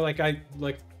at all.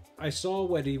 I saw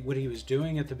what he was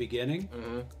doing at the beginning.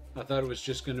 I thought it was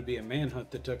just going to be a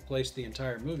manhunt that took place the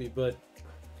entire movie, but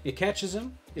it catches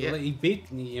him. Yeah. He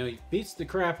beats the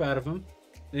crap out of him.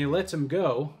 Then he lets him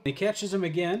go. He catches him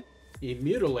again. He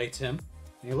mutilates him.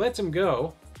 He lets him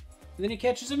go. And then he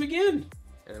catches him again.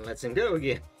 And then lets him go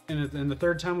again. And the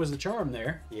third time was the charm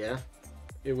there. Yeah.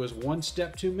 It was one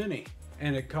step too many.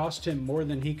 And it cost him more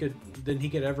than he could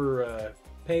ever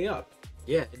pay up.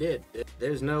 Yeah, it did.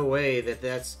 There's no way that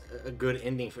that's a good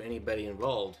ending for anybody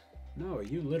involved. No,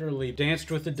 you literally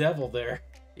danced with the devil there.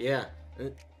 Yeah.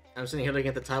 I'm sitting here looking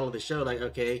at the title of the show like,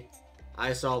 okay,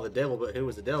 I saw the devil, but who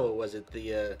was the devil? Was it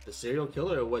the serial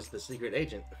killer or was it the secret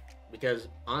agent? Because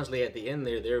honestly, at the end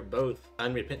there, they're both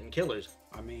unrepentant killers.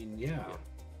 I mean, yeah.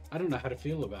 I don't know how to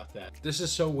feel about that. This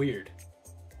is so weird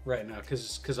right now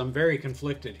because I'm very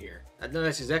conflicted here. I know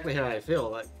that's exactly how I feel.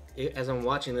 Like as I'm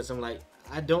watching this, I'm like,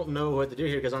 I don't know what to do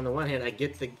here because on the one hand, I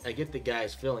get the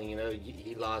guy's feeling.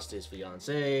 He lost his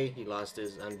fiance, he lost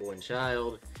his unborn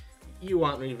child. You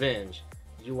want revenge.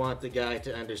 You want the guy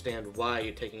to understand why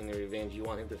you're taking the revenge. You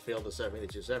want him to feel the suffering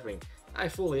that you're suffering. I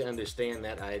fully understand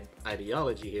that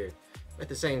ideology here. At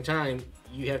the same time,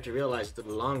 you have to realize that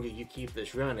the longer you keep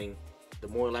this running, the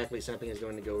more likely something is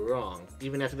going to go wrong.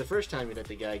 Even after the first time you let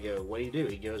the guy go, what do?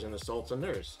 He goes and assaults a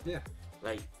nurse. Yeah.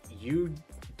 Like, you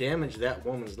damaged that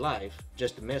woman's life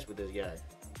just to mess with this guy.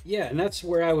 Yeah, and that's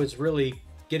where I was really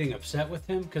getting upset with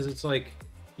him because it's like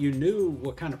you knew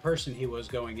what kind of person he was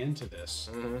going into this.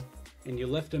 And you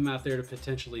left him out there to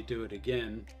potentially do it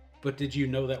again. But did you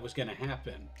know that was going to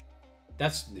happen?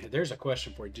 There's a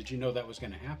question for you. Did you know that was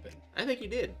going to happen? I think he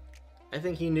did. I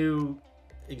think he knew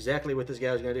exactly what this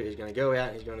guy was going to do. He's going to go out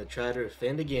and he's going to try to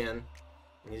offend again.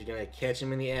 And he's going to catch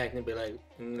him in the act and be like,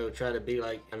 try to be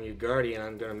like, I'm your guardian.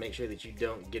 I'm going to make sure that you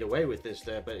don't get away with this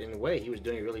stuff. But in a way, he was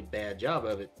doing a really bad job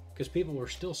of it. Because people were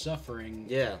still suffering.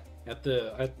 Yeah. At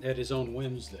his own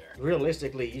whims there.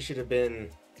 Realistically, you should have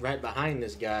been right behind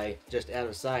this guy, just out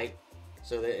of sight,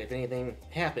 so that if anything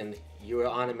happened, you were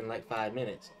on him in like 5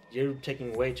 minutes. You're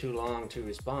taking way too long to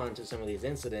respond to some of these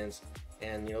incidents,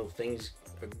 and things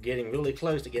are getting really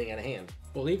close to getting out of hand.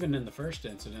 Well, even in the first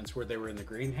incidents where they were in the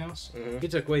greenhouse,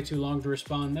 it took way too long to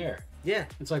respond there. Yeah.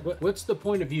 It's like, what's the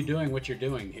point of you doing what you're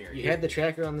doing here? You had the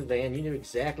tracker on the van, you knew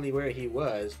exactly where he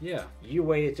was. Yeah. You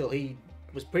waited till he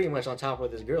was pretty much on top of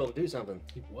this girl to do something.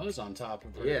 He was on top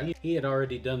of her. Yeah. He had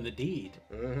already done the deed.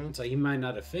 Mm-hmm. It's like, he might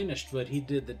not have finished, but he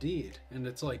did the deed. And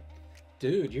it's like,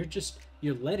 dude,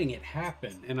 you're letting it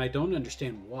happen, and I don't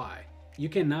understand why. You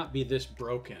cannot be this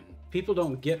broken. People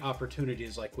don't get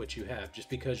opportunities like what you have just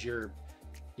because you're,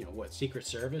 Secret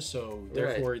Service, so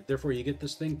therefore you get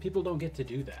this thing. People don't get to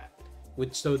do that.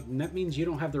 So that means you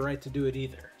don't have the right to do it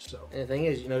either. So and the thing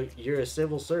is, you're a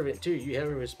civil servant too. You have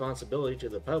a responsibility to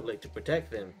the public to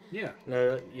protect them. Yeah.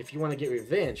 If you want to get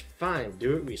revenge, fine.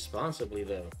 Do it responsibly,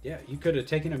 though. Yeah, you could have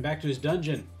taken him back to his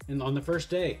dungeon on the first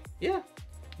day. Yeah.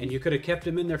 And you could have kept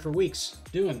him in there for weeks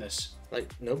doing this. Like,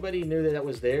 nobody knew that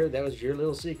was there. That was your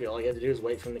little secret. All you had to do is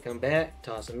wait for him to come back,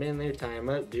 toss him in there, tie him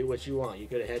up, do what you want. You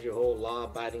could have had your whole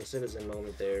law-abiding citizen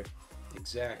moment there.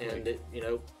 Exactly. And,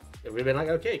 it would have been like,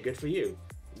 okay, good for you.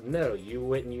 No, you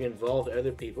went and you involved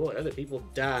other people. Other people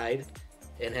died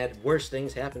and had worse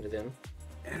things happen to them.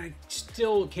 And I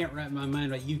still can't wrap my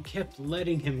mind around, you kept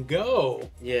letting him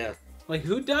go. Yeah. Like,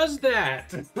 who does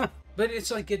that? But it's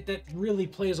like that really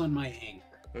plays on my anger.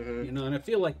 Mm-hmm. And I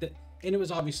feel like that, and it was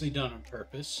obviously done on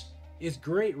purpose. It's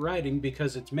great writing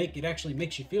because it actually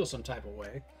makes you feel some type of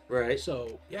way. Right.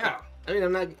 So, yeah. I mean,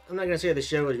 I'm not gonna say the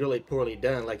show is really poorly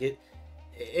done. Like,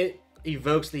 it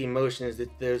evokes the emotions that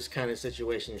those kind of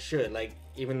situations should. Like,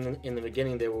 even in the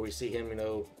beginning there where we see him,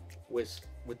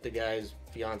 with the guy's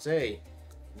fiance,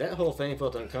 that whole thing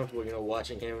felt uncomfortable,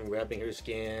 watching him rubbing her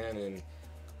skin and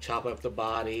chop up the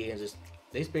body and just,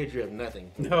 they spared you of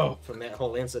nothing. No. From that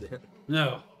whole incident.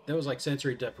 No. That was like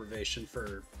sensory deprivation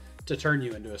to turn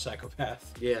you into a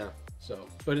psychopath. Yeah. So,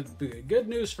 but good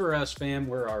news for us, fam,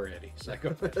 we're already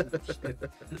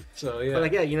psychopaths. So, yeah. But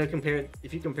like, yeah,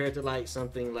 if you compare it to like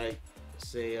something like,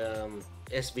 say,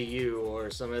 SVU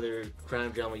or some other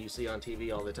crime drama you see on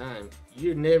TV all the time,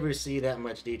 you never see that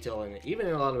much detail in it. Even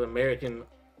in a lot of American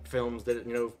films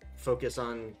that focus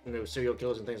on serial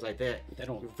killers and things like that, they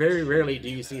don't. Very rarely do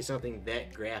you see something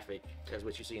that graphic as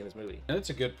what you see in this movie. That's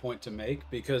a good point to make,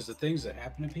 because the things that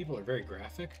happen to people are very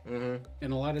graphic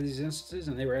in a lot of these instances,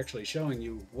 and they were actually showing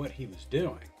you what he was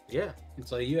doing. Yeah.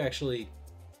 It's like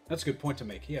that's a good point to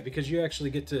make. Yeah, because you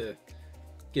actually get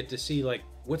to see like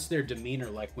what's their demeanor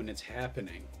like when it's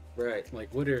happening. Right.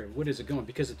 Like what is it going?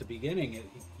 Because at the beginning,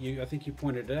 I think you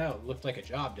pointed it out, it looked like a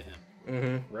job to him.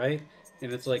 Mm-hmm. Right?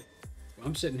 And it's like,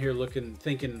 I'm sitting here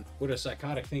thinking, what a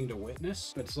psychotic thing to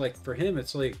witness. But it's like, for him,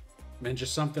 it's like, man,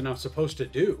 just something I'm supposed to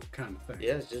do kind of thing.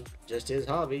 Yeah, it's just his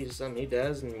hobby, just something he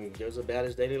does and goes about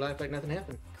his daily life like nothing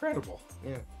happened. Incredible.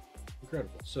 Yeah.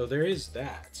 Incredible. So there is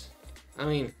that. I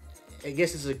mean, I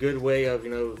guess it's a good way of,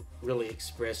 really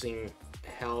expressing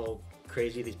how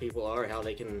crazy these people are, how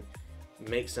they can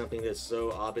make something that's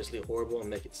so obviously horrible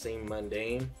and make it seem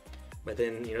mundane. But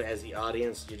then, as the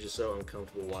audience, you're just so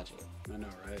uncomfortable watching it. I know,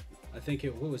 right? I think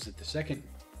what was it? The second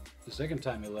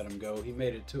time he let him go, he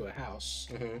made it to a house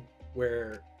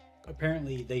where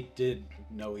apparently they did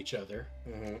know each other.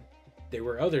 Mm-hmm. There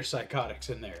were other psychotics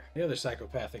in there. The other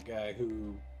psychopathic guy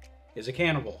who is a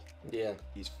cannibal. Yeah.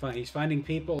 He's finding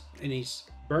people and he's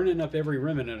burning up every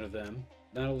remnant of them,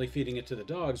 not only feeding it to the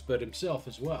dogs, but himself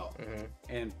as well. Mm-hmm.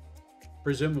 And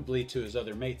presumably to his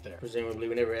other mate there. Presumably,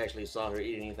 we never actually saw her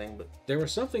eat anything, but... There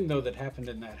was something, though, that happened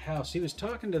in that house. He was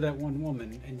talking to that one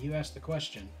woman, and you asked the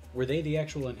question, were they the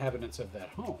actual inhabitants of that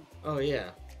home? Oh,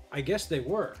 yeah. I guess they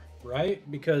were, right?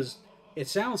 Because it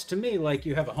sounds to me like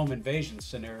you have a home invasion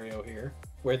scenario here,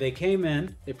 where they came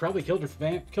in, they probably killed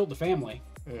the family,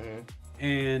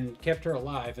 and kept her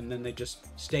alive, and then they just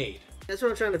stayed. That's what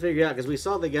I'm trying to figure out, because we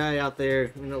saw the guy out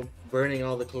there, burning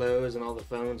all the clothes and all the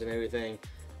phones and everything.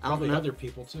 Probably other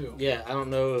people too. Yeah, I don't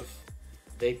know if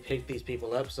they picked these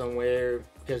people up somewhere,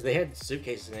 because they had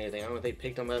suitcases and everything. I don't know if they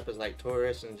picked them up as like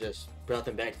tourists and just brought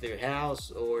them back to their house,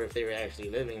 or if they were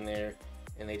actually living there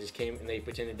and they just came and they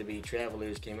pretended to be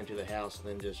travelers, came into the house and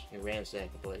then just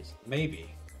ransacked the place.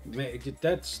 Maybe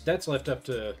that's left up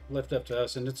to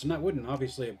us, and it's not wouldn't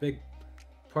obviously a big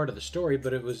part of the story,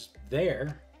 but it was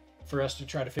there. for us to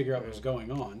try to figure out what was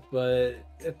going on. But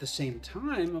at the same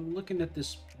time, I'm looking at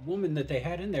this woman that they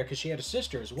had in there because she had a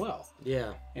sister as well.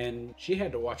 Yeah. And she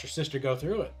had to watch her sister go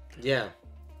through it. Yeah.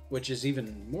 Which is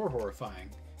even more horrifying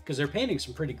because they're painting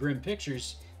some pretty grim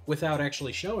pictures without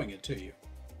actually showing it to you.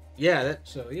 Yeah,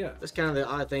 yeah, that's kind of the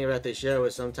odd thing about this show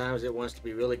is sometimes it wants to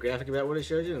be really graphic about what it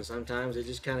shows you, and sometimes it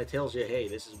just kind of tells you, hey,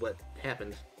 this is what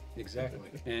happened. Exactly.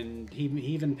 And he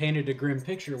even painted a grim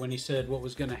picture when he said what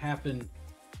was going to happen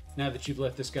now that you've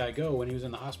let this guy go when he was in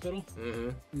the hospital. Mm-hmm.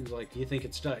 He was like, you think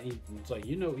it's done? He's like,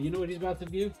 you know what he's about to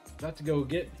do? About to go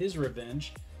get his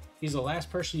revenge. He's the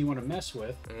last person you want to mess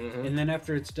with. Mm-hmm. And then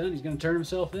after it's done, he's going to turn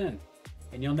himself in.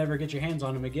 And you'll never get your hands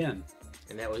on him again.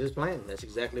 And that was his plan. That's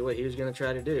exactly what he was going to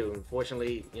try to do.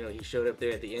 Unfortunately, he showed up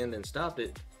there at the end and stopped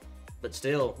it. But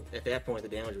still, at that point, the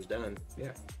damage was done.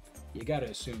 Yeah. You got to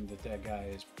assume that guy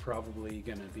is probably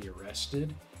going to be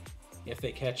arrested. If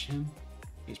they catch him,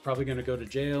 he's probably going to go to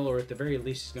jail, or at the very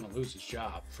least, he's going to lose his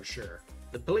job, for sure.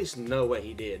 The police know what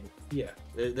he did. Yeah.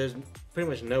 There's pretty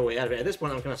much no way out of it. At this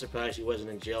point, I'm kind of surprised he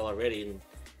wasn't in jail already,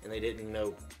 and they didn't,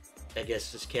 I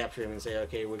guess just capture him and say,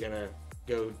 okay, we're going to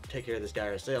go take care of this guy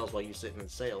ourselves while you sit in the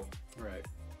cell. Right.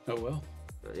 Oh well.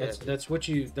 Yeah. That's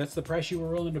the price you were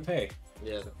willing to pay.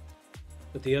 Yeah. So.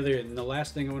 But the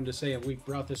last thing I wanted to say, and we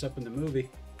brought this up in the movie,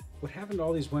 what happened to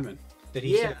all these women that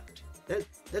he saved?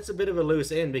 That's a bit of a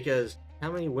loose end because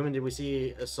how many women did we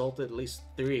see assaulted? At least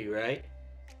 3, right?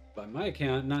 By my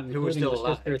account, not who were including still the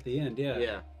alive sister at the end. Yeah.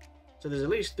 Yeah. So there's at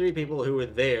least 3 people who were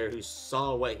there who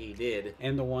saw what he did,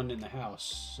 and the one in the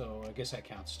house. So I guess that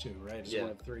counts too, right? It's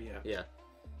one of 3. Yeah. Yeah.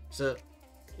 So,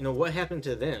 what happened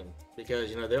to them?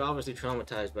 Because they're obviously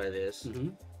traumatized by this.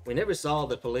 Mm-hmm. We never saw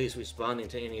the police responding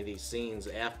to any of these scenes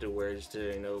afterwards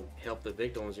to help the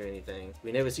victims or anything.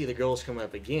 We never see the girls come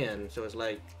up again. So it's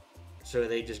like, so are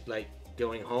they just like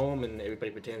going home and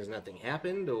everybody pretends nothing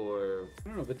happened, or I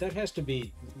don't know, but that has to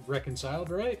be reconciled,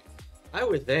 right? I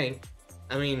would think.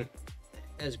 I mean,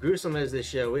 as gruesome as this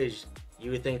show is,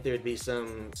 you would think there would be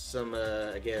some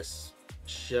I guess,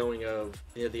 showing of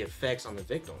the effects on the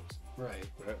victims. Right.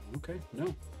 Okay.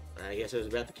 No. I guess it was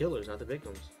about the killers, not the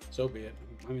victims. So be it.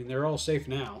 I mean, they're all safe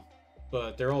now,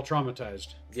 but they're all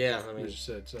traumatized. Yeah, I mean, as you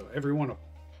said, so every one of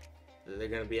them. They're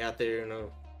gonna be out there,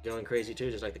 going crazy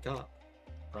too, just like the cop.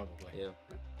 Probably. Yeah.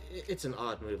 It's an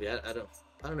odd movie. I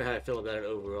don't know how I feel about it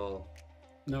overall.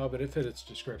 No, but it fit its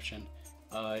description.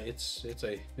 It's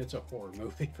a horror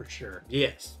movie for sure.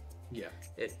 Yes. Yeah.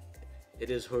 It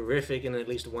is horrific in at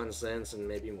least one sense, and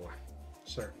maybe more.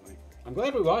 Certainly. I'm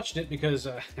glad we watched it because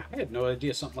I had no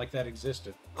idea something like that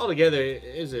existed. Altogether, it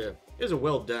is a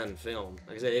well done film.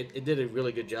 Like I said, it did a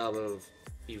really good job of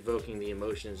evoking the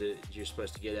emotions that you're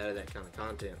supposed to get out of that kind of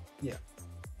content. Yeah.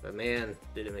 But man,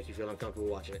 did it make you feel uncomfortable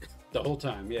watching it. The whole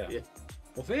time, yeah. Yeah.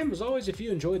 Well, fam, as always, if you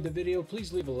enjoyed the video,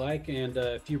 please leave a like. And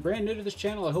if you're brand new to this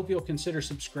channel, I hope you'll consider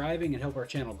subscribing and help our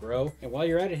channel grow. And while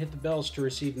you're at it, hit the bells to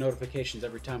receive notifications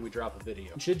every time we drop a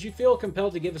video. And should you feel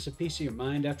compelled to give us a piece of your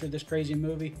mind after this crazy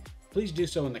movie, please do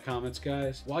so in the comments,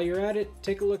 guys. While you're at it,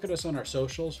 take a look at us on our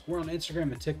socials. We're on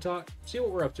Instagram and TikTok. See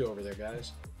what we're up to over there,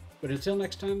 guys. But until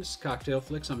next time, this is Cocktail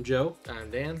Flicks. I'm Joe. I'm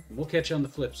Dan. And we'll catch you on the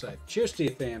flip side. Cheers to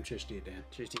you, fam. Cheers to you, Dan.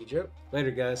 Cheers to you, Joe.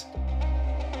 Later, guys.